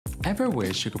Ever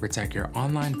wish you could protect your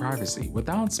online privacy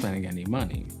without spending any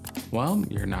money? Well,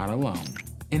 you're not alone.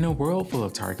 In a world full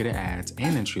of targeted ads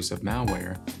and intrusive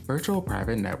malware, virtual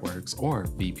private networks, or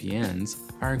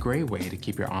VPNs, are a great way to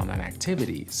keep your online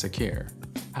activity secure.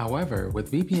 However,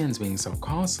 with VPNs being so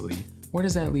costly, where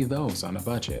does that leave those on a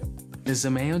budget? This is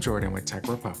Emmanuel Jordan with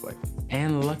TechRepublic,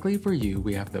 and luckily for you,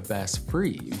 we have the best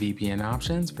free VPN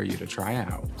options for you to try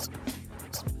out.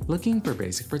 Looking for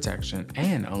basic protection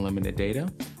and unlimited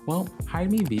data? Well,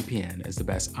 HideMe VPN is the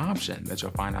best option that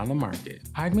you'll find on the market.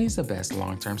 HideMe is the best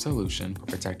long-term solution for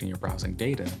protecting your browsing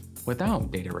data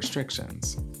without data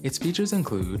restrictions. Its features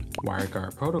include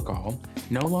WireGuard protocol,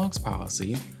 no logs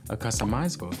policy, a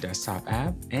customizable desktop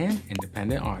app, and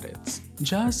independent audits.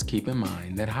 Just keep in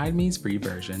mind that HideMe's free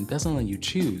version doesn't let you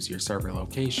choose your server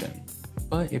location.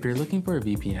 But if you're looking for a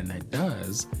VPN that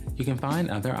does, you can find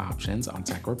other options on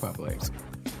TechRepublic.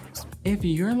 If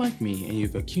you're like me and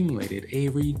you've accumulated a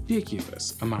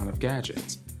ridiculous amount of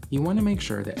gadgets, you want to make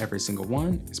sure that every single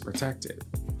one is protected.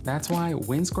 That's why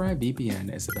Windscribe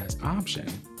VPN is the best option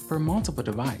for multiple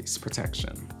device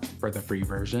protection. For the free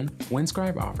version,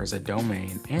 Windscribe offers a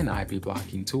domain and IP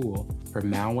blocking tool for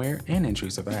malware and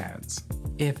intrusive ads.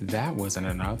 If that wasn't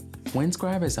enough,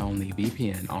 Windscribe is the only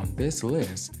VPN on this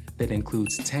list that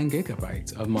includes 10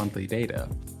 GB of monthly data.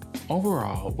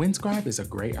 Overall, Windscribe is a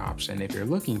great option if you're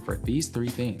looking for these three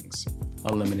things: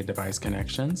 unlimited device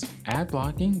connections, ad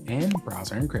blocking, and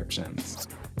browser encryptions.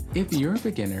 If you're a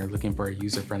beginner looking for a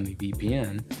user-friendly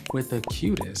VPN with the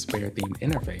cutest bear-themed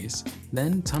interface,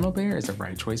 then TunnelBear is the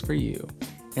right choice for you.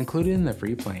 Included in the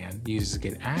free plan, users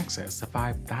get access to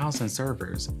 5,000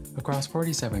 servers across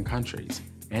 47 countries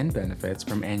and benefits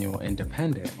from annual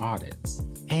independent audits.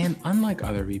 And unlike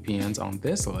other VPNs on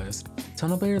this list,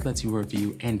 TunnelBear lets you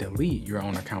review and delete your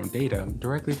own account data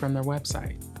directly from their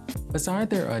website. Beside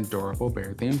their adorable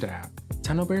bear-themed app,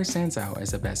 TunnelBear stands out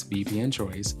as the best VPN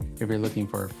choice if you're looking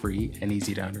for a free and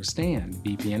easy-to-understand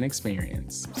VPN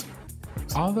experience.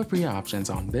 All the free options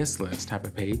on this list have a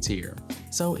paid tier,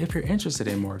 so if you're interested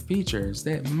in more features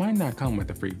that might not come with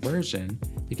the free version,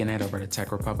 you can head over to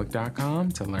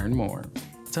techrepublic.com to learn more.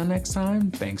 Till next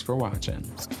time, thanks for watching.